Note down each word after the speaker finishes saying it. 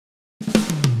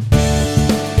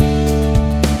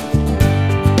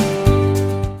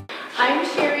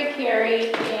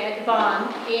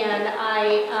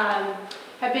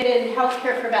have been in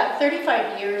healthcare for about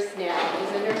 35 years now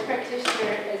as a nurse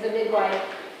practitioner, as a midwife,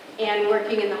 and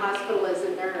working in the hospital as a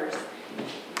nurse.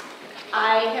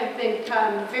 I have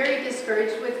become very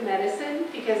discouraged with medicine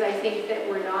because I think that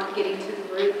we're not getting to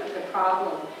the root of the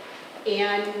problem.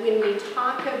 And when we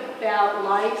talk about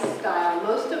lifestyle,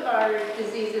 most of our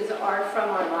diseases are from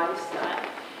our lifestyle.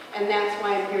 And that's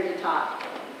why I'm here to talk.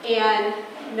 And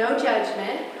no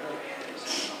judgment,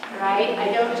 right?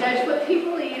 I don't judge what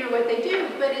people eat or what they do,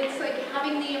 but it's like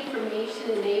having the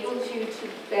information enables you to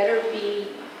better be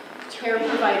care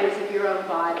providers of your own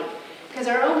body. Because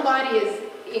our own body is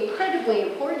incredibly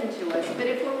important to us, but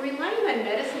if we're relying on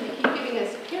medicine to keep giving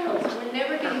us pills, we're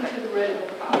never getting to the root of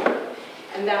the problem.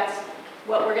 And that's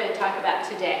what we're going to talk about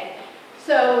today.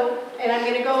 So, and I'm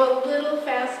going to go a little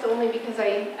fast only because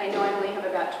I know I only have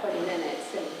about 20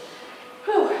 minutes. And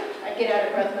whew, I get out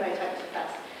of breath when I talk too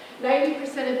fast.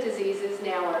 90% of diseases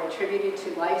now are attributed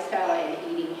to lifestyle and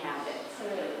eating habits.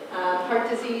 Heart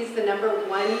disease, the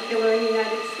 #1 killer in the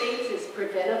United States, is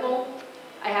preventable.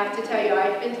 I have to tell you,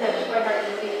 I've been touched by heart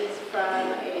disease from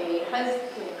my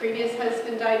previous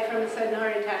husband died from a sudden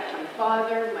heart attack, my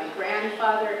father, my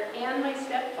grandfather, and my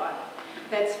stepfather.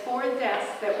 That's 4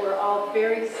 deaths that were all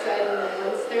very sudden, and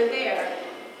once they're there,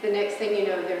 the next thing you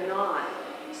know, they're not.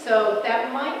 So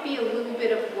that might be a little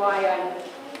bit of why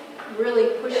I'm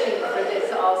really pushing for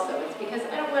this also. It's because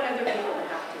I don't want other people to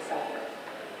have to suffer.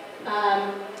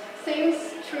 Same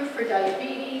is true for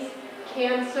diabetes,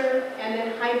 cancer, and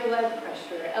then high blood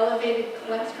pressure, elevated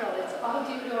cholesterol. It's all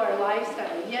due to our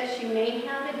lifestyle. Yes, you may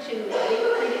have a genetic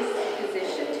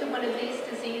predisposition to one of these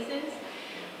diseases,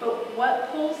 but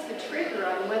what pulls the trigger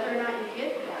on whether or not you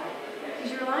get that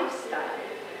is your lifestyle.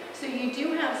 So you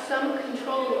do have some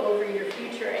control over your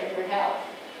future and your health.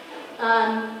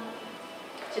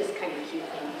 Just kind of cute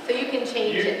thing. So you can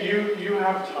change it. You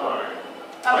have time.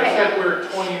 Okay. I said we're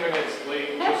 20 minutes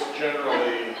late, just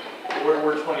generally.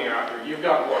 We're 20 after. You've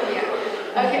got more than 20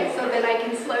 minutes. Okay, so then I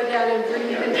can slow down and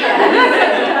breathe and talk.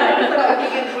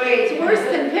 It's worse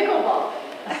than pickleball.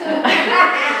 So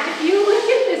if you look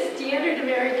at the standard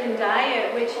American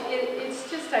diet, which it's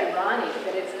just ironic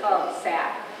that it's called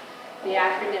SAD. The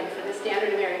acronym for the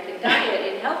standard American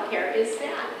diet in healthcare is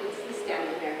SAD. It's the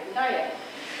standard American diet.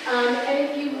 And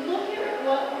if you look at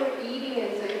what we're eating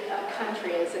as a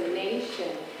country, as a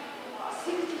nation,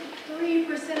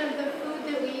 63% of the food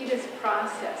that we eat is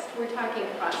processed. We're talking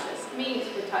processed meats,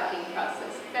 we're talking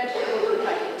processed vegetables, we're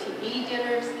talking TV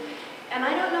dinners. And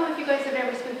I don't know if you guys have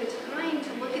ever spent the time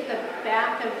to look at the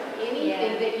back of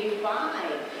anything that you buy.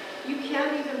 You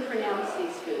can't even pronounce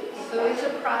these foods. So it's a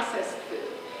processed food.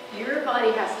 Your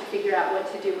body has to figure out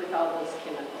what to do with all those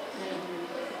chemicals.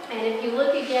 And if you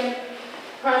look again,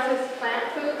 processed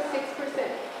plant foods,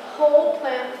 6%. Whole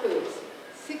plant foods,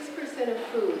 6% of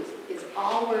foods is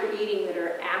all we're eating that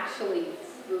are actually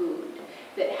food,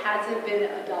 that hasn't been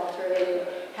adulterated,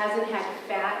 hasn't had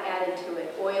fat added to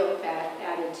it, oil fat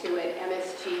added to it,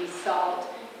 MSG, salt,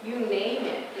 you name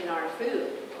it in our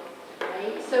food,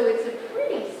 right? So it's a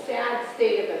pretty sad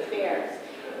state of affairs.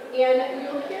 And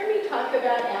you'll hear me talk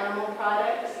about animal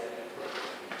products.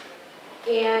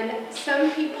 And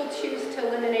some people choose to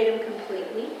eliminate them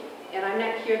completely. And I'm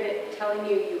not here telling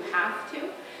you you have to.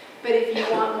 But if you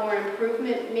want more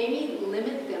improvement, maybe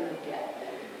limit them a bit.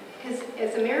 Because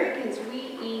as Americans,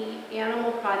 we eat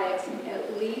animal products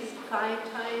at least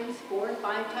 4 or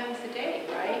 5 times a day,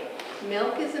 right?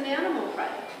 Milk is an animal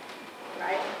product,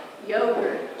 right?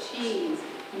 Yogurt, cheese,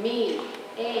 meat,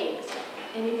 eggs.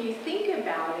 And if you think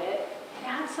about it,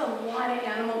 that's a lot of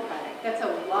animal product. That's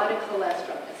a lot of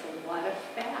cholesterol. That's a lot of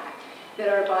fat that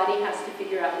our body has to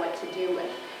figure out what to do with.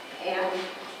 And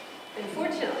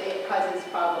unfortunately, it causes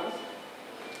problems.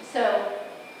 So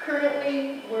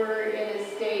currently, we're in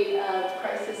a state of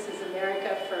crisis as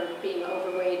America for being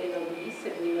overweight and obese,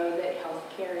 and we know that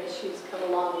healthcare issues come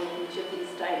along with each of these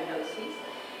diagnoses.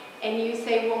 And you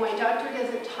say, well, my doctor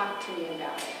doesn't talk to me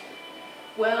about it.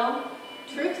 Well,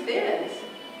 truth is,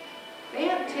 they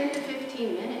have 10 to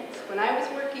 15 minutes. When I was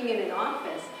working in an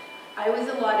office, I was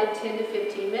allotted 10 to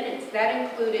 15 minutes. That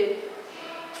included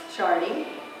charting,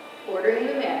 ordering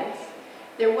the meds.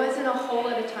 There wasn't a whole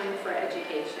lot of time for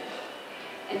education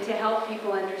and to help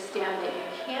people understand that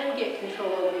you can get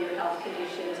control over your health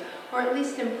conditions or at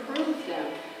least improve them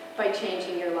by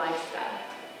changing your lifestyle.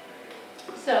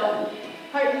 So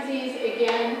heart disease,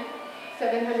 again,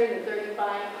 735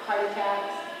 heart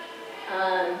attacks.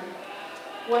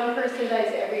 1 person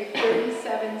dies every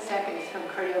 37 seconds from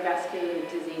cardiovascular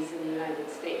disease in the United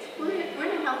States. We're in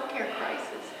a healthcare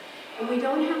crisis. And we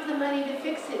don't have the money to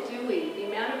fix it, do we? The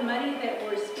amount of money that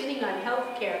we're spending on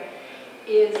healthcare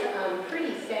is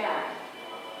pretty sad.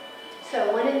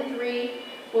 So 1 in 3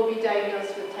 will be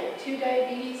diagnosed with type 2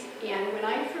 diabetes. And when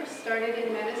I first started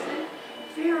in medicine,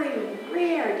 very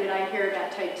rare did I hear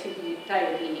about type 2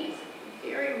 diabetes.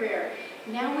 Very rare.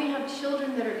 Now we have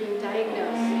children that are being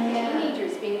diagnosed,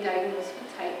 teenagers being diagnosed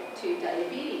with type 2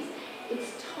 diabetes.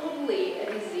 It's totally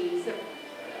a disease of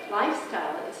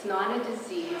lifestyle. It's not a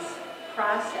disease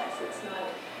process. It's not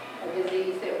a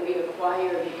disease that we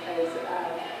acquire because of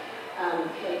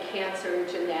like cancer or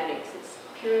genetics. It's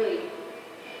purely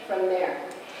from there.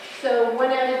 So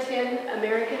 1 out of 10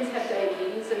 Americans have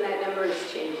diabetes, and that number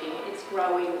is changing. It's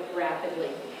growing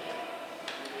rapidly.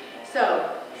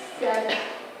 So,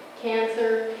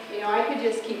 cancer, you know, I could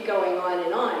just keep going on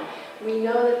and on. We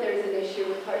know that there's an issue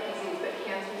with heart disease, but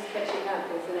cancer is catching up,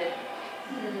 isn't it?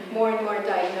 More and more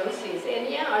diagnoses. And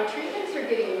yeah, our treatments are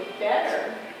getting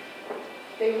better.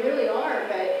 They really are,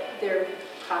 but they're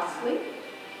costly.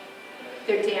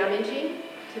 They're damaging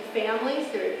to families,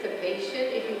 to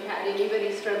patient. If you've had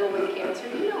anybody struggle with cancer,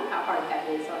 you know how hard that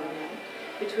is on them,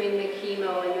 between the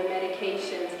chemo and the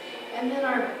medications. And then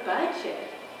our budget.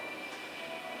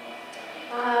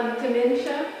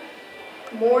 Dementia,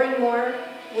 more and more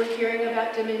we're hearing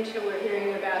about dementia, we're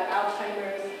hearing about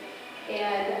Alzheimer's,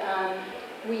 and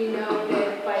we know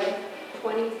that by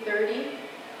 2030,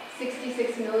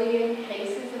 66 million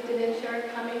cases of dementia are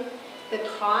coming. The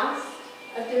cost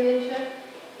of dementia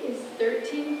is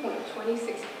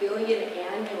 $13.26 billion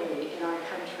annually in our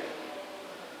country,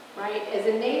 right? As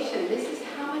a nation, this is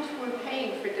how much we're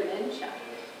paying for dementia.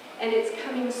 And it's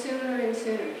coming sooner and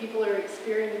sooner. People are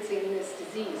experiencing this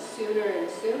disease sooner and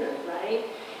sooner, right?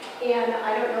 And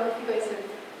I don't know if you guys have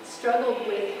struggled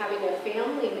with having a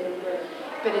family member,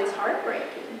 but it's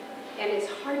heartbreaking. And it's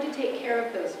hard to take care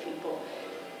of those people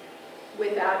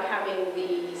without having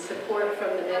the support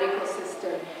from the medical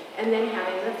system and then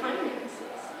having the finances.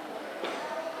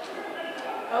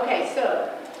 Okay, so,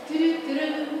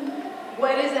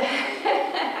 what is it?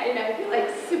 I know, I feel like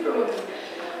Superwoman.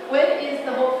 What is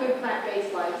the whole food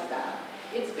plant-based lifestyle?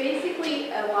 It's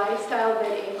basically a lifestyle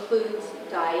that includes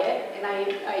diet, and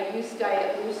I use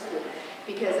diet loosely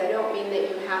because I don't mean that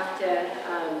you have to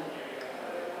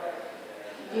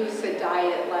use a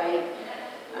diet like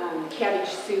cabbage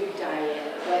soup diet,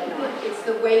 whatnot. It's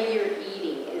the way you're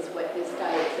eating is what this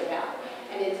diet's about.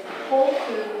 And it's whole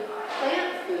food,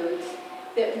 plant foods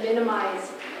that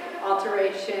minimize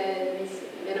alterations,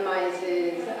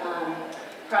 minimizes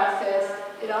processed.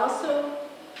 It also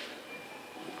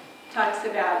talks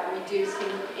about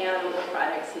reducing animal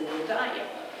products in your diet.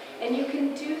 And you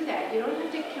can do that. You don't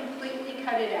have to completely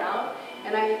cut it out.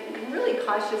 And I'm really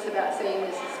cautious about saying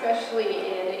this, especially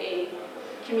in a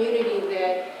community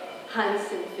that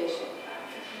hunts and fishes,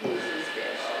 uses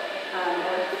fish,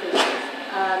 or fishes.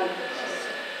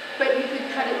 But you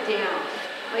could cut it down.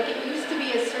 Like it used to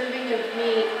be a serving of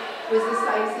meat was the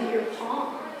size of your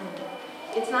palm.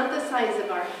 It's not the size of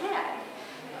our head.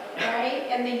 Right?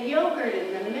 And the yogurt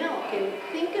and the milk, and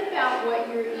think about what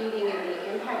you're eating and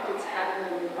the impact it's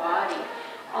having on your body.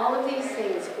 All of these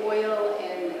things, oil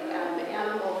and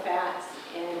animal fats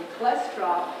and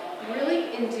cholesterol,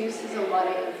 really induces a lot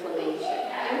of inflammation.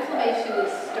 Inflammation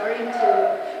is starting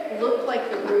to look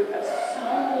like the root of so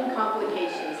many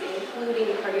complications,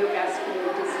 including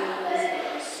cardiovascular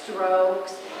disease,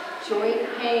 strokes, joint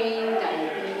pain,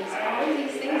 diabetes. All of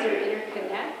these things are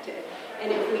interconnected.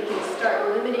 And if we can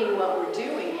start limiting what we're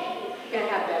doing, we're going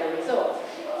to have better results.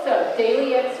 So,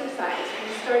 daily exercise.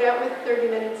 We start out with 30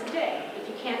 minutes a day. If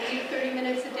you can't do 30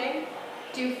 minutes a day,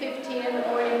 do 15 in the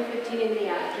morning, 15 in the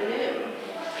afternoon.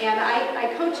 And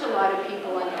I coach a lot of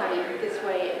people on how to eat this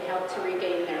way and help to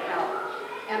regain their health.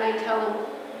 And I tell them,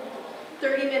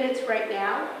 30 minutes right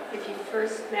now, if you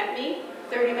first met me,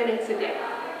 30 minutes a day.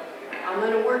 I'm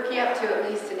going to work you up to at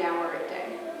least an hour a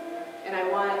day. And I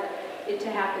want it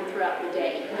to happen throughout the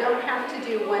day. You don't have to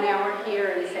do 1 hour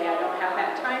here and say, I don't have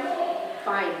that time.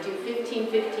 Fine, do 15,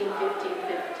 15, 15,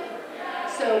 15.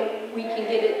 So we can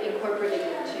get it incorporated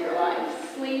into your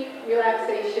life. Sleep,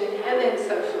 relaxation, and then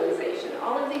socialization.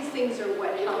 All of these things are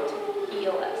what help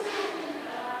heal us.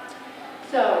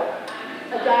 So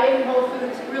a diet in whole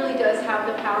foods really does have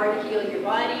the power to heal your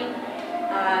body.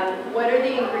 What are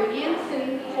the ingredients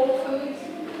in whole foods?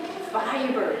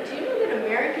 Fiber. Do you know that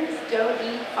Americans don't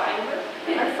eat fiber?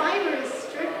 Our fiber is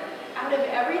stripped out of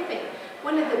everything.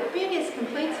 One of the biggest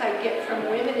complaints I get from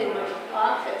women in my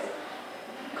office,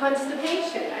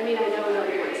 constipation. I mean, I know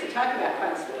nobody wants to talk about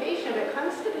constipation, but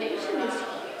constipation is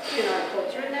huge in our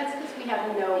culture, and that's because we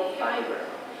have no fiber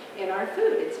in our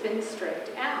food. It's been stripped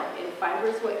out, and fiber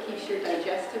is what keeps your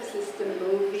digestive system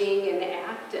moving and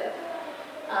active.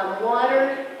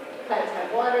 Water, Plants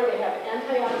have water, they have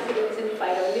antioxidants and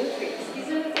phytonutrients. These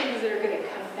are the things that are going to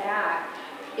combat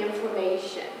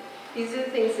inflammation. These are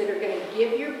the things that are going to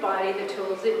give your body the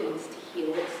tools it needs to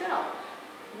heal itself.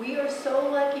 We are so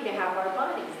lucky to have our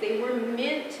bodies. They were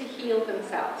meant to heal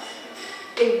themselves.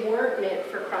 They weren't meant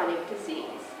for chronic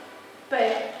disease.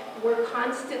 But we're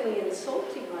constantly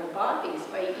insulting our bodies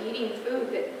by eating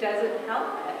food that doesn't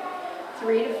help it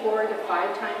 3 to 4 to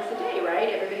 5 times a day, right?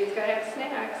 Everybody's got to have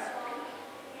snacks.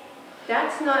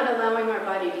 That's not allowing our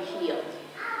body to heal.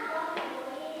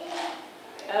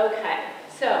 Okay,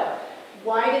 so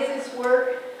why does this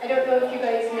work? I don't know if you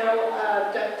guys know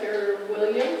Dr.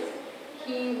 Williams.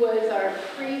 He was our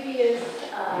previous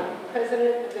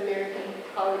president of the American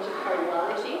College of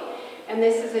Cardiology. And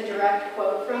this is a direct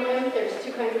quote from him. There's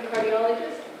 2 kinds of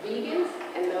cardiologists, vegans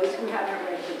and those who haven't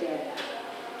read the data.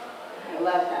 I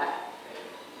love that.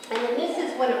 And then this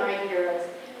is one of my heroes,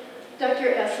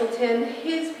 Dr. Esselstyn.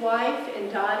 His wife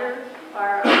and daughter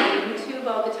are on YouTube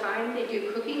all the time. They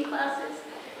do cooking classes.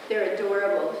 They're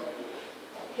adorable.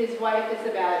 His wife is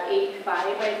about 85,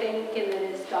 I think, and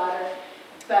then his daughter.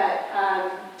 But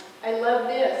I love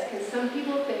this because some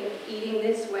people think eating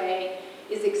this way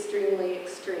is extremely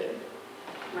extreme,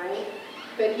 right?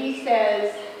 But he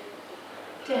says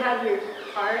to have your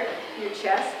heart, your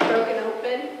chest broken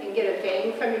open and get a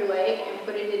vein from your leg and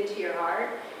put it into your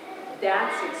heart,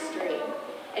 that's extreme.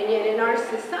 And yet in our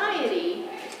society,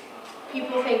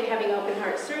 people think having open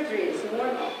heart surgery is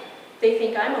normal. They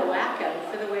think I'm a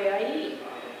wacko for the way I eat.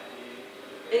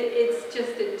 It's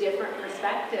just a different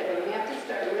perspective, and we have to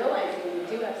start realizing we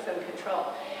do have some control.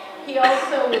 He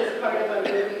also was part of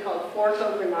a movie called Fork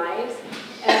Over Knives,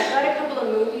 and I've got a couple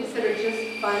of movies that are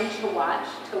just fun to watch,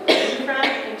 to learn from,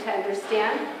 and to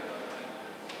understand.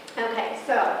 Okay,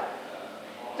 so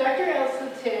Dr.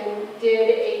 Esselstyn did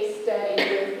a study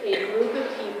with a group of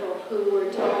people who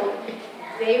were told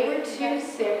they were too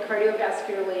sick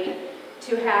cardiovascularly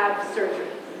to have surgery.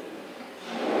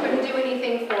 Couldn't do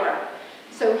anything for them.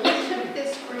 So he took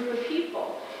this group of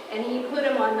people and he put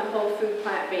them on the whole food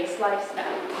plant-based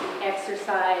lifestyle.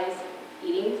 Exercise,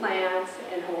 eating plants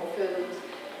and whole foods.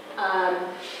 And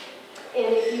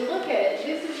if you look at it,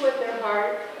 this is what their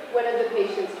heart, what does the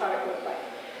patient's heart look like?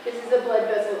 This is a blood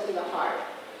vessel to the heart.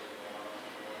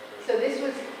 So this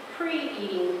was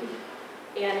pre-eating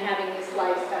and having this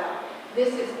lifestyle.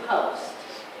 This is post.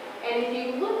 And if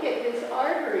you look at this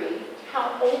artery,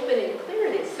 how open and clear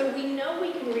it is. So we know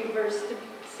we can reverse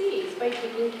disease by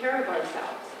taking care of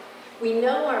ourselves. We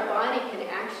know our body can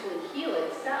actually heal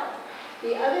itself.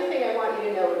 The other thing I want you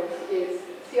to notice is,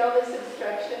 see all this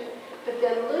obstruction? But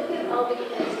then look at all the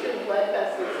extra blood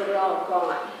vessels that are all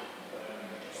gone.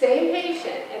 Same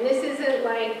patient, and this isn't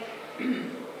like,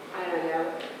 I don't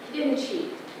know, he didn't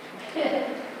cheat,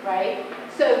 right?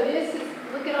 So this is,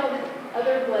 look at all the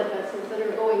other blood vessels that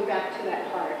are going back to that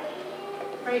heart.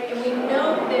 Right, and we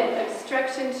know that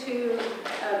obstruction to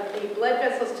the blood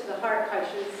vessels to the heart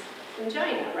causes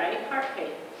angina, right? Heart pain,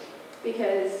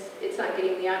 because it's not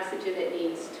getting the oxygen it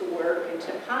needs to work and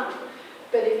to pump.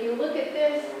 But if you look at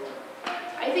this,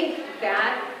 I think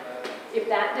that, if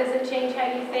that doesn't change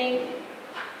how you think,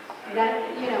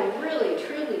 that, you know, really,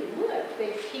 truly would.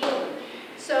 They've healed.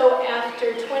 So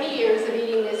after 20 years of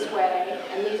eating this way,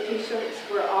 and these patients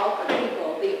were all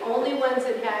critical, the only ones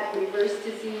that had reverse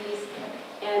disease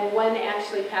and one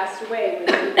actually passed away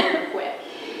when they quit.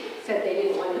 Said they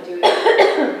didn't want to do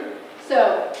it.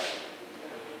 So,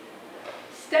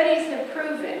 studies have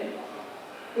proven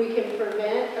we can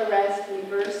prevent, arrest,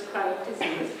 reverse chronic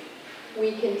disease.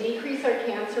 We can decrease our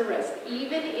cancer risk,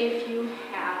 even if you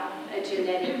have a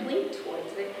genetic link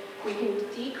towards it. We can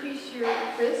decrease your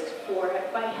risk for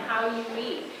it by how you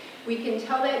eat. We can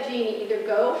tell that gene either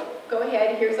go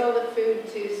ahead, here's all the food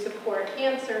to support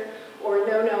cancer, or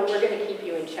no, we're going to keep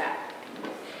you in check.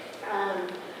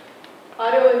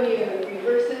 Autoimmune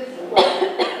reverses,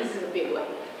 well, this is a big one.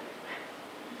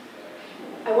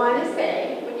 I want to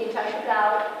say, when you talk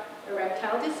about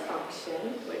erectile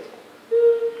dysfunction, which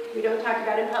we don't talk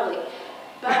about in public,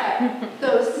 but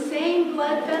those same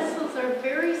blood vessels are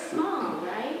very small,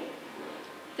 right?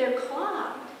 They're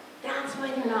clogged. That's why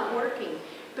they're not working.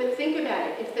 But think about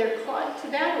it. If they're clogged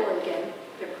to that organ,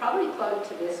 they're probably clogged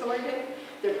to this organ,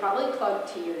 they're probably clogged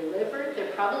to your liver,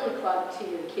 they're probably clogged to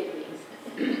your kidneys,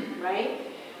 right?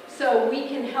 So we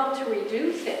can help to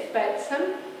reduce it, but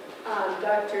some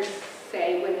doctors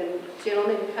say when a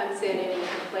gentleman comes in and he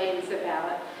complains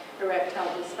about erectile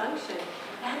dysfunction,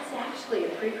 that's actually a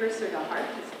precursor to heart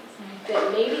disease.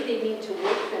 That maybe they need to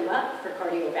wake them up for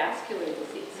cardiovascular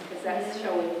disease, because that's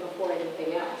showing before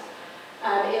anything else.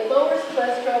 It lowers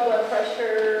cholesterol, blood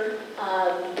pressure,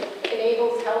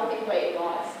 enables healthy weight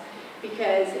loss.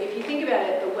 Because if you think about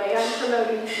it, the way I'm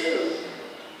promoting food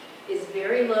is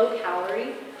very low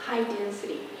calorie, high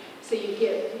density. So you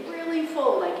get really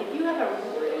full. Like if you have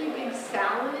a really big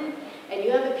salad and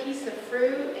you have a piece of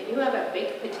fruit and you have a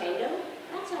baked potato,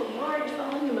 that's a large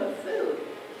volume of food,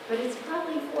 but it's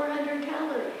probably 400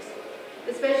 calories.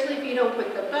 Especially if you don't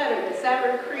put the butter, the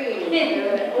sour cream,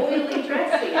 the oily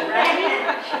dressing,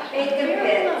 right? Bake the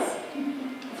bits.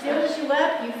 Fills you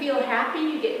up, you feel happy,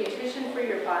 you get nutrition for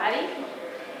your body,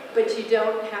 but you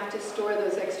don't have to store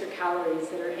those extra calories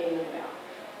that are hanging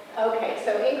about. Okay,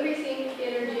 so increasing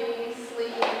energy,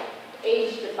 sleep,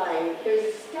 age-defying.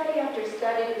 There's study after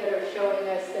study that are showing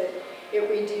us that it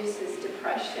reduces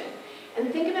depression.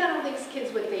 And think about all these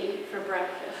kids, what they eat for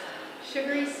breakfast.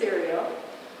 Sugary cereal,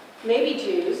 maybe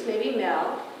juice, maybe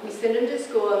milk. We send them to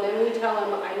school and then we tell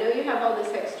them, I know you have all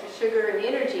this extra sugar and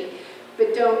energy,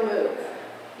 but don't move.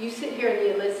 You sit here and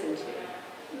you listen to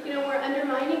me. You know, we're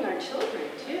undermining our children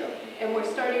too. And we're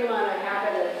starting them on a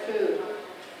habit of food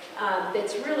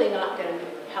that's really not going to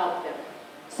help them.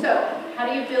 So, how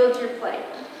do you build your plate?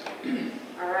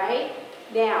 All right?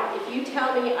 Now, if you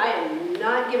tell me I am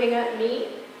not giving up meat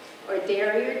or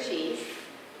dairy or cheese,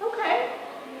 okay,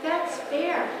 that's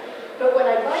fair. But what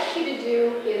I'd like you to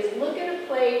do is look at a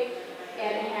plate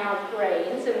and have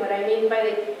grains. And what I mean by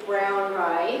the brown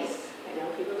rice, I know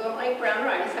people don't like brown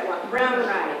rice. I want brown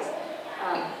rice,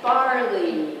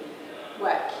 barley,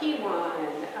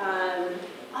 quinoa,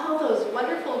 all those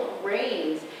wonderful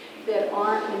grains that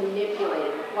aren't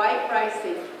manipulated. White rice,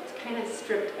 they've kind of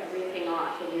stripped everything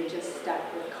off and you're just stuck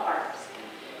with carbs.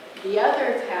 The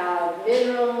others have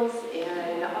minerals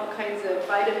and all kinds of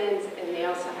vitamins, and they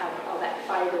also have all that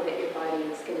fiber that your body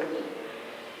is going to need.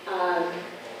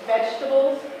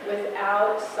 Vegetables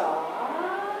without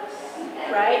sauce,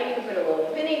 right? You can put a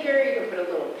little vinegar, you can put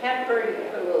a little pepper, you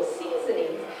can put a little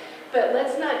seasonings, but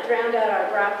let's not drown out our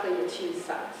broccoli with cheese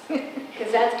sauce,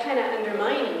 because that's kind of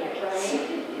undermining it,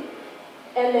 right?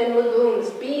 And then legumes.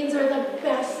 Beans are the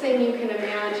best thing you can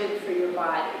imagine for your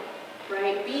body.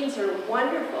 Right? Beans are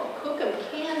wonderful. Cook them.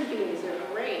 Canned beans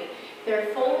are great. They're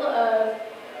full of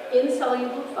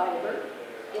insoluble fiber.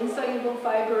 Insoluble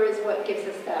fiber is what gives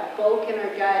us that bulk in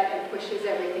our gut and pushes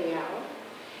everything out.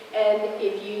 And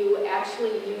if you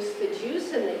actually use the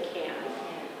juice in the can,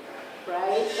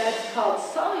 right, that's called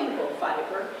soluble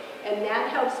fiber, and that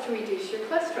helps to reduce your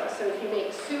cholesterol. So if you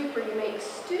make soup or you make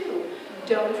stew,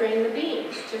 don't drain the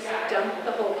beans. Just dump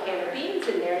the whole can of beans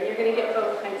in there, and you're going to get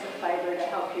both kinds of fiber to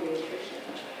help your nutrition.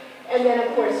 And then,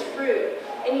 of course, fruit.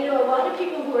 And you know, a lot of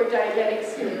people who are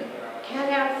diabetics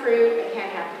can't have fruit and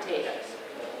can't have potatoes.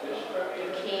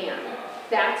 You can.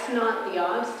 That's not the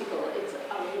obstacle. It's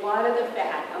a lot of the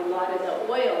fat, a lot of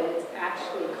the oil that's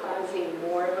actually causing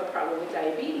more of a problem with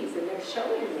diabetes, and they're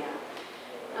showing that.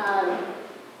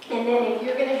 And then if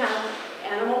you're going to have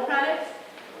animal products,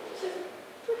 just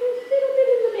put a little bit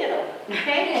in the middle,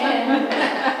 okay?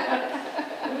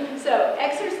 So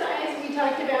exercise, we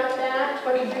talked about that.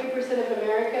 23% of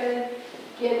America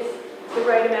gets the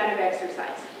right amount of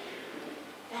exercise.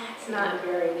 That's not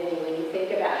very many when you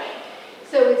think about it.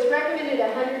 So it's recommended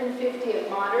 150 of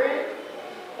moderate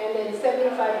and then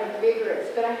 75 of vigorous,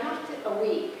 but I have to, a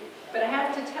week. But I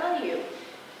have to tell you,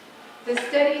 the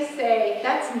studies say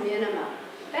that's minimum.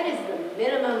 That is the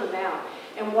minimum amount.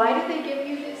 And why do they give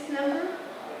you this number?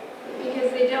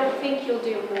 Because they don't think you'll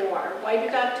do more. Why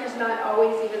do doctors not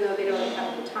always, even though they don't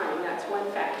have the time? That's one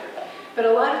factor. But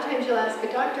a lot of times you'll ask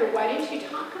a doctor, why didn't you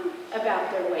talk about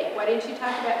their weight? Why didn't you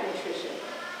talk about nutrition?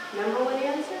 Number one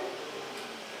answer?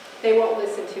 They won't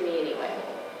listen to me anyway.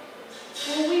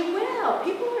 Well, we will.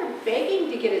 People are begging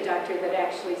to get a doctor that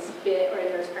actually or a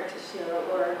nurse practitioner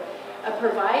or a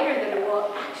provider that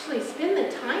will actually spend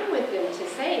the time with them to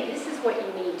say, this is what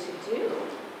you need to do.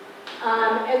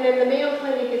 And then the Mayo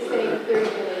Clinic is saying 30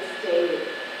 minutes daily.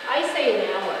 I say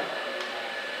an hour.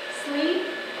 Sleep,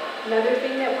 another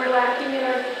thing that we're lacking in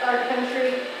our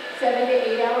country, 7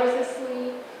 to 8 hours of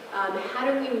sleep.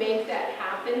 How do we make that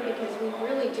happen? Because we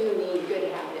really do need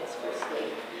good habits for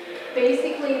sleep.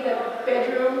 Basically, the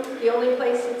bedroom, the only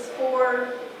place it's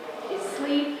for is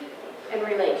sleep and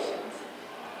relations,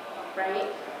 right?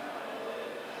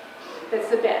 That's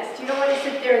the best. You don't want to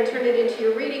sit there and turn it into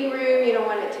your reading room. You don't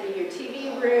want it to be your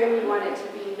TV room. You want it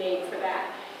to be made for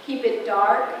that. Keep it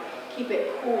dark. Keep it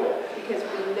cool, because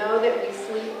we know that we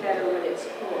sleep better when it's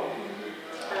cool.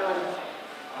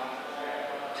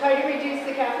 Try to reduce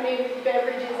the caffeinated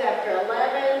beverages after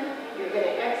 11. You're going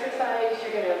to exercise.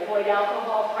 You're going to avoid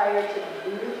alcohol prior to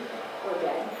food or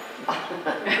bed.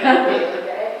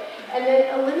 Okay? And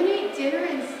then eliminate dinner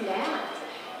and snacks.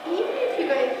 Even if you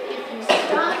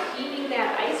stop eating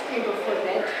that ice cream before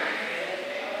bedtime,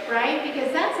 right?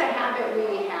 Because that's a habit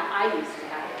I used to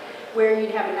have, where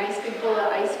you'd have a nice big bowl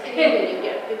of ice cream and you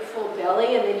get a big full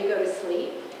belly and then you go to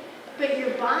sleep. But your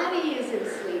body isn't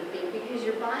sleeping because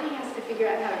your body has to figure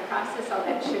out how to process all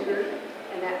that sugar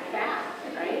and that fat,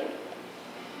 right?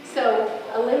 So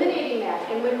eliminating that,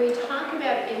 and when we talk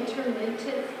about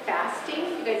intermittent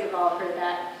fasting, you guys have all heard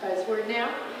that buzzword now.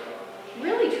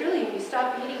 Really, truly, if you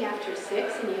stop eating after 6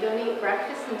 and you don't eat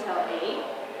breakfast until 8,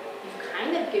 you've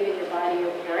kind of given your body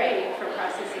a break from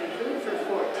processing food for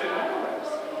 14 hours.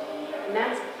 And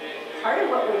that's part of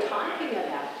what we're talking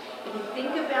about. If you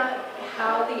think about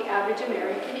how the average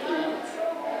American eats,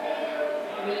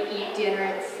 we eat dinner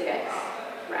at 6,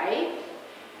 right?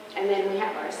 And then we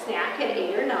have our snack at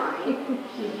 8 or 9.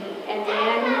 And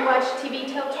then we watch TV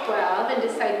till 12 and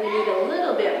decide we need a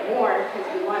little bit more because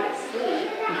we want to sleep.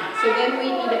 So then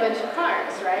we eat a bunch of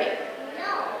carbs, right?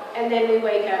 And then we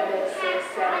wake up at 6,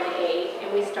 7, 8,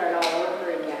 and we start all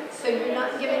over again. So you're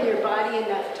not giving your body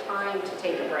enough time to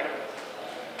take a break.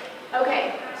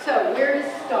 Okay, so where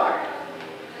to start?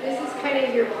 This is kind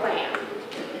of your plan.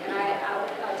 And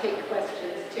I'll take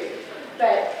questions too.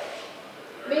 But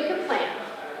make a plan.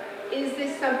 Is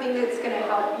this something that's going to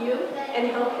help you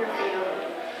and help your family?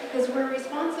 Because we're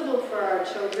responsible for our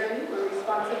children. We're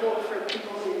responsible for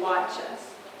people who watch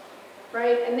us,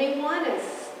 right? And they want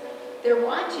us. They're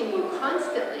watching you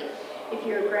constantly. If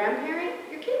you're a grandparent,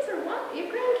 your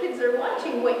grandkids are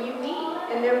watching what you eat,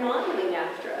 and they're modeling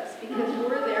after us because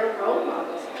we're their role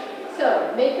models.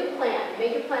 So make a plan.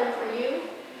 Make a plan for you,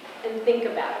 and think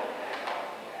about it.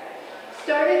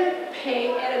 Start at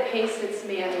a pace that's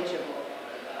manageable.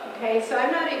 Okay, so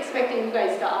I'm not expecting you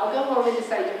guys to all go home and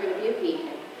decide you're going to be a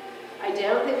vegan. I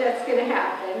don't think that's going to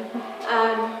happen.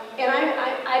 And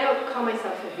I don't call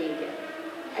myself a vegan.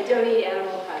 I don't eat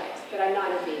animal products, but I'm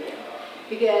not a vegan.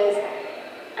 Because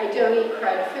I don't eat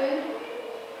crud food.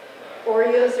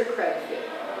 Oreos are crud food.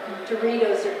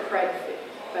 Doritos are crud food,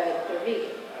 but they're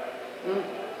vegan.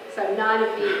 So I'm not a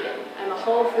vegan. I'm a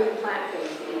whole food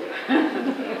plant-based eater.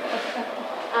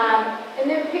 And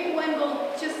then pick one goal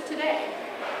just today.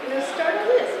 Start a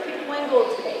list. Pick one goal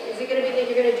today. Is it going to be that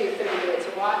you're going to do 30 minutes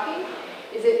of walking?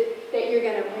 Is it that you're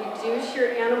going to reduce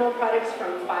your animal products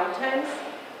from 5 times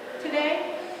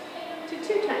today to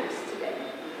 2 times today?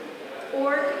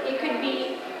 Or it could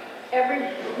be every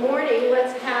morning,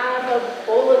 let's have a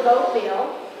bowl of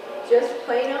oatmeal, just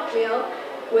plain oatmeal,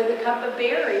 with a cup of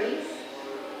berries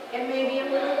and maybe a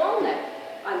little walnut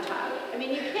on top. I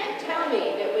mean, you can't tell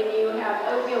me that when you have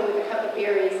oatmeal with a cup of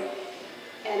berries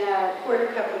and a quarter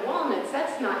cup of walnuts,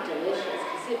 that's not delicious,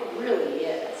 because it really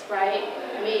is, right?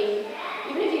 I mean,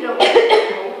 even if you don't like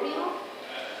oatmeal,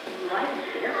 you like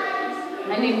berries.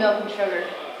 I need milk and sugar.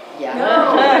 Yeah.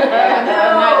 No. I'm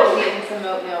not just eating some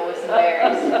oatmeal with some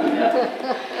berries.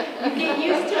 You get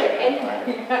used to it.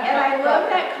 And I love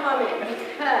that comment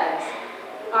because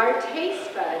our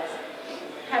taste buds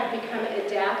have become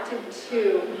adapted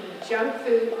to junk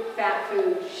food, fat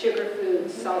food, sugar food,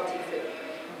 salty food.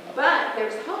 But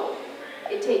there's hope.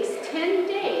 It takes 10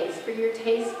 days for your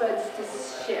taste buds to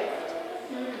shift.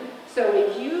 So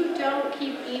if you don't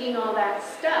keep eating all that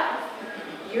stuff,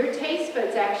 your taste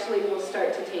buds actually will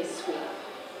start to taste sweet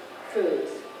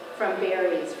foods, from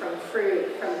berries, from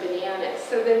fruit, from bananas.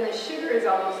 So then the sugar is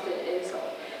almost an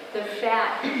insult. The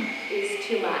fat is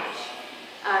too much.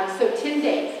 So 10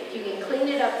 days. If you can clean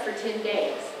it up for 10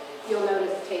 days, you'll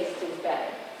notice taste is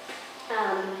better.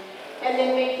 And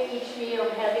then make each meal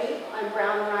heavy on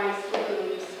brown rice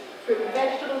with fruit and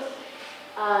vegetables.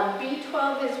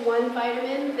 B12 is one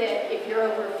vitamin that if you're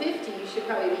over 50, you should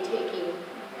probably be taking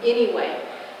anyway.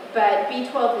 But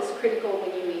B12 is critical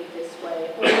when you eat this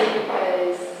way, only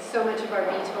because so much of our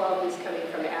B12 is coming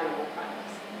from animal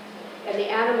products. And the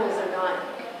animals are not,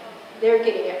 they're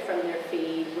getting it from their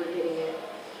feed, we're getting it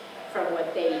from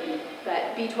what they eat.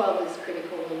 But B12 is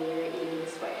critical when you're eating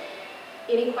this way.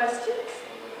 Any questions?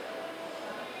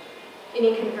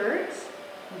 Any converts?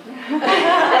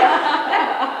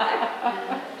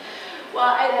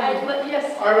 Well,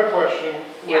 yes. I have a question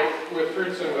Yeah. with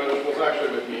fruits and vegetables,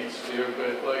 actually with meats too,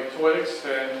 but like to what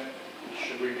extent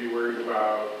should we be worried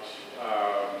about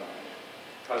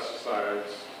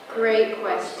pesticides? Great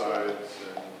question.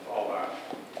 Pesticides and all that?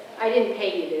 I didn't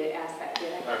pay you to ask that,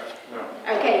 did I?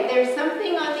 No. Okay, there's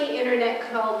something on the internet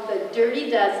called the Dirty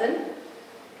Dozen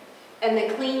and the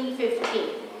Clean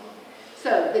 15.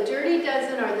 So the Dirty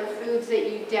Dozen are the foods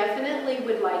that you definitely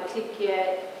would like to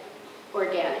get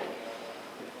organic,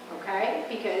 okay?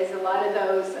 Because a lot of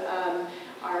those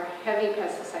are heavy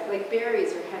pesticide, like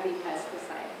berries are heavy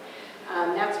pesticide.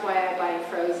 That's why I buy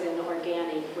frozen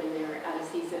organic when they're out of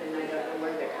season and I don't know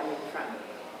where they're coming from.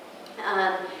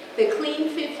 The Clean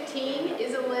 15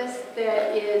 is a list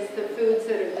that is the foods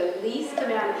that are the least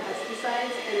amount of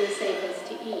pesticides and the safest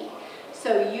to eat.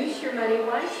 So use your money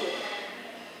wisely.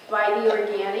 Buy the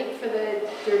organic for the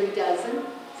dirty dozen.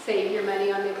 Save your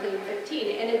money on the Clean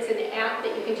 15. And it's an app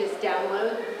that you can just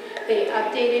download. They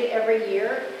update it every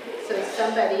year. So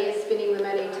somebody is spending the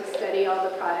money to study all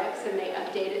the products and they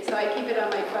update it. So I keep it on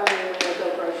my phone and when I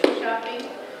go grocery shopping,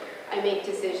 I make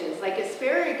decisions. Like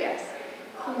asparagus.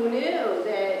 Who knew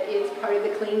that it's part of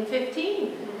the Clean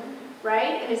 15,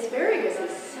 right? And asparagus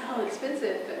is so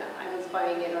expensive, but I was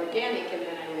buying it organic and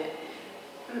then I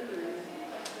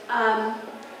went,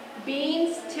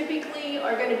 beans typically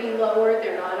are going to be lower.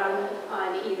 They're not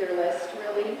on either list,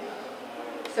 really.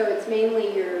 So it's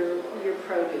mainly your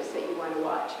produce that you want to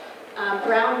watch.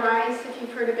 Brown rice, if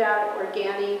you've heard about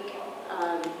organic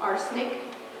arsenic.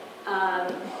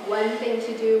 One thing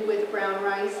to do with brown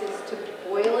rice is to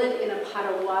boil it in a pot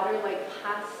of water like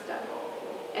pasta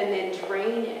and then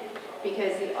drain it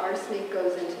because the arsenic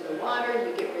goes into the water,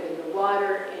 you get rid of the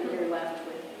water and you're left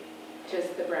with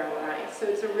just the brown rice. So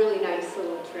it's a really nice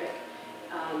little trick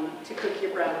to cook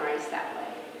your brown rice that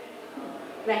way.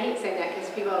 And I hate saying that because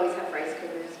people always have rice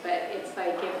cookers, but it's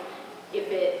like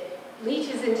if it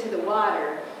leaches into the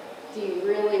water, do you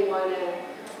really want to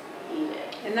eat it?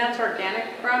 And that's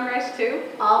organic brown rice too?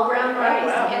 All brown rice, Oh,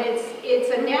 wow. and it's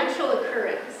a natural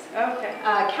occurrence. Okay.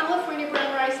 California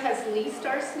brown rice has least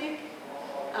arsenic.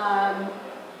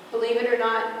 Believe it or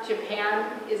not,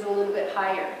 Japan is a little bit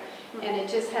higher, and it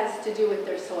just has to do with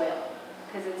their soil,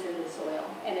 because it's in the soil,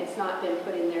 and it's not been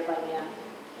put in there by man.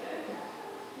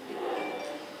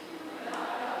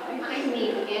 I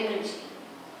need energy.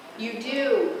 You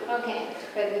do. Okay,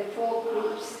 for the 4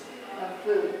 groups of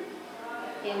food.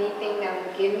 Anything that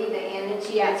will give me the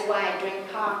energy. Yeah. That's why I drink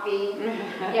coffee.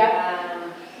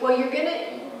 Yeah. Well, you're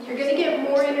gonna get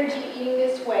more energy eating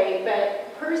this way,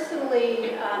 but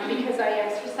personally, because I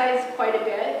exercise quite a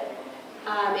bit,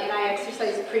 and I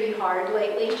exercise pretty hard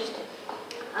lately,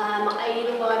 I eat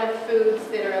a lot of foods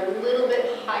that are a little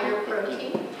bit higher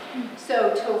protein.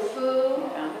 So tofu,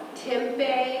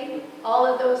 tempeh, all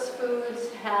of those foods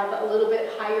have a little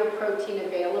bit higher protein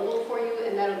available for you,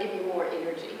 and that'll give you more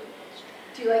energy.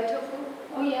 Do you like tofu?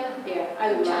 Oh yeah. Yeah,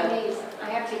 I love it. Chinese. I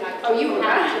have to like. Oh, you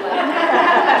have to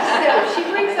like it. So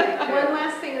she brings up one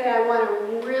last thing that I want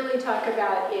to really talk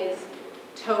about is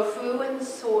tofu and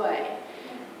soy.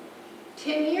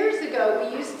 10 years ago,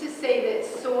 we used to say that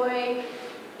soy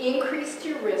increased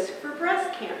your risk for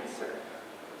breast cancer.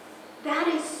 That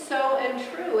is so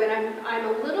untrue, and I'm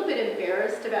a little bit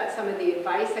embarrassed about some of the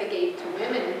advice I gave to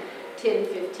women 10,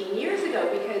 15 years ago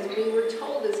because we were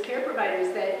told as care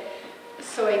providers that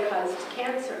soy caused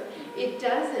cancer. It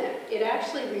doesn't. It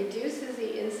actually reduces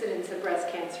the incidence of breast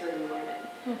cancer in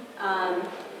women.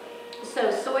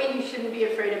 So soy you shouldn't be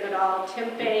afraid of at all.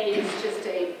 Tempeh is just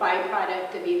a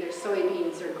byproduct of either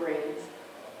soybeans or grains.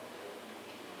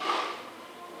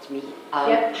 It's me.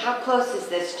 Yep. How close is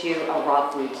this to a raw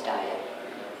foods diet?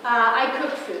 I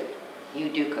cook food. You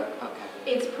do cook, okay.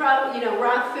 It's probably,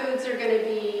 raw foods are going to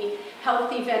be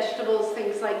healthy vegetables,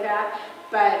 things like that.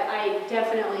 But I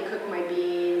definitely cook my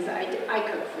beans. I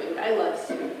cook food. I love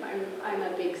soup. I'm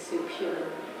a big soup human.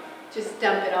 Just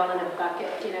dump it all in a bucket,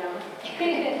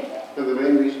 And the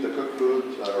main reason to cook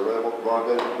foods, raw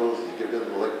vegetables, is get rid of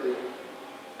the lectin?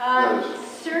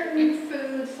 Certain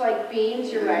foods like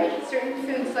beans, you're right. Certain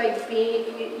foods like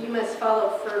beans, you must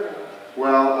follow Furman.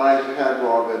 Well, I had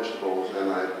raw vegetables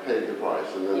and I paid the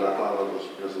price, and then I found out it was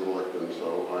because of the lectin,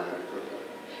 so I had to cook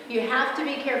it. You have to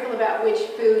be careful about which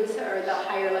foods are the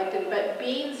higher lectin, but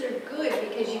beans are good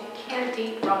because you can't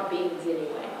eat raw beans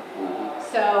anyway.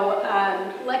 So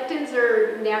lectins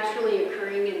are naturally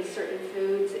occurring in certain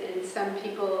foods, and some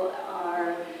people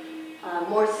are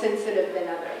more sensitive than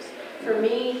others. For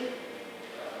me,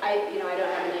 I don't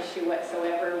have an issue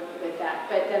whatsoever with that,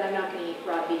 but then I'm not going to eat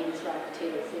raw beans, raw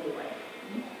potatoes anyway.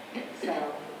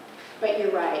 So, but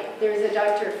you're right. There's a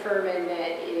Dr. Furman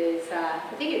that is, I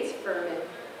think it's Furman,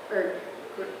 or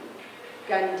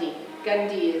Gundy.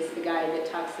 Gundy is the guy that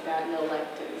talks about no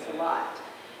lectins a lot.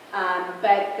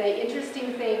 But the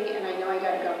interesting thing, and I know I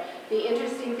gotta go, the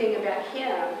interesting thing about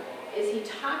him is he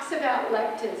talks about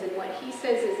lectins, and what he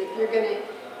says is if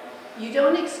you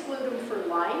don't exclude them for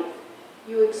life,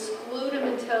 you exclude them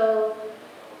until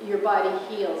your body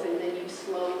heals, and then you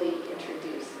slowly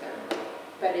introduce them.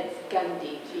 But it's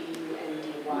Gundy,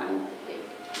 G-U-N-D-Y, I think.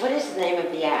 What is the name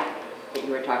of the app that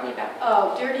you were talking about?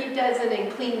 Oh, Dirty Dozen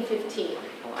and Clean 15.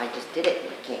 Oh, I just did it.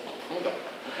 I can't find it.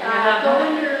 Okay. Go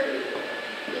under,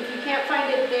 if you can't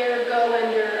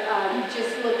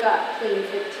just look up Clean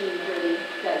 15 really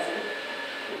doesn't.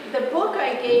 The book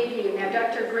I gave you, now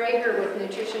Dr. Greger with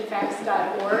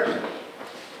nutritionfacts.org,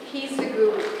 he's the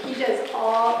guru. He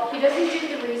doesn't do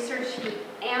the research, he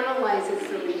analyzes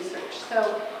the research.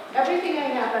 So everything I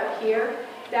have up here,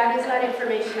 that is not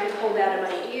information I pulled out of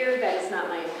my ear, that is not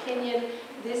my opinion.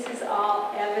 This is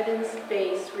all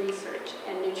evidence-based research.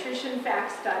 And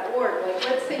nutritionfacts.org, like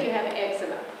let's say you have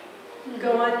eczema.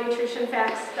 Go on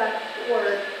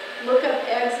nutritionfacts.org, look up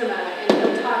eczema, and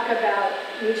he'll talk about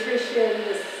nutrition,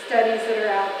 the studies that are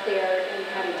out there, and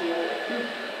how to deal with it.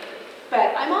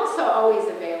 But I'm also always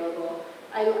available.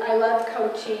 I love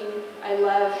coaching. I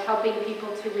love helping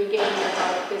people to regain their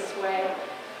health this way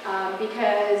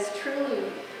because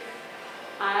truly,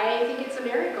 I think it's a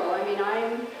miracle. I mean,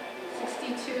 I'm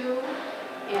 62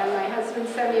 and my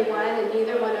husband's 71 and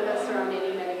neither one of us are on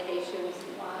any medications.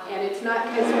 And it's not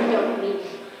because we don't need,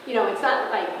 it's not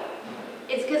like,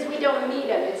 it's because we don't need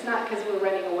them. It's not because we're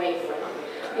running away from them.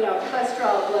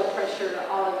 Cholesterol, blood pressure,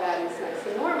 all of that is nice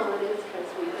and normal. It is because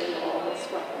we've been eating this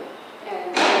way.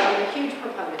 And I'm a huge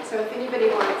proponent. So if anybody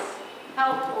wants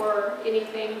help or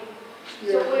anything,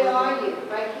 So where are you?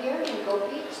 Right here in Gold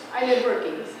Beach? I'm in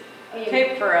Brookings.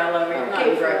 Cape Farella, we're not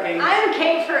Cape Brookings. I'm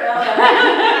Cape Farella.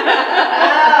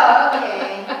 Oh,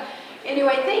 okay.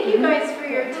 Anyway, thank you guys for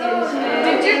your attention.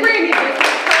 Did you bring your business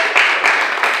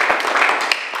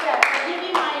Yeah,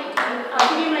 I'll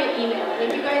give you my email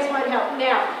if you guys want help.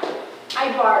 Now,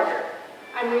 I barter.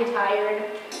 I'm retired,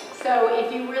 so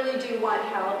if you really do want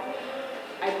help,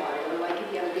 I barter. Like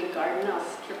if you have a big garden, I'll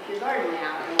strip your garden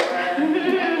out,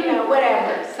 or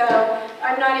whatever. So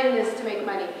I'm not in this to make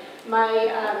money.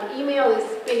 My email is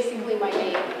basically my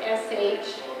name,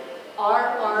 SHRRY,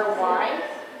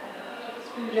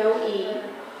 no E,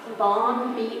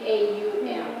 Baum,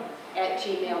 BAUM,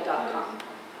 @gmail.com.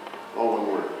 Oh, one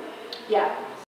word. Yeah.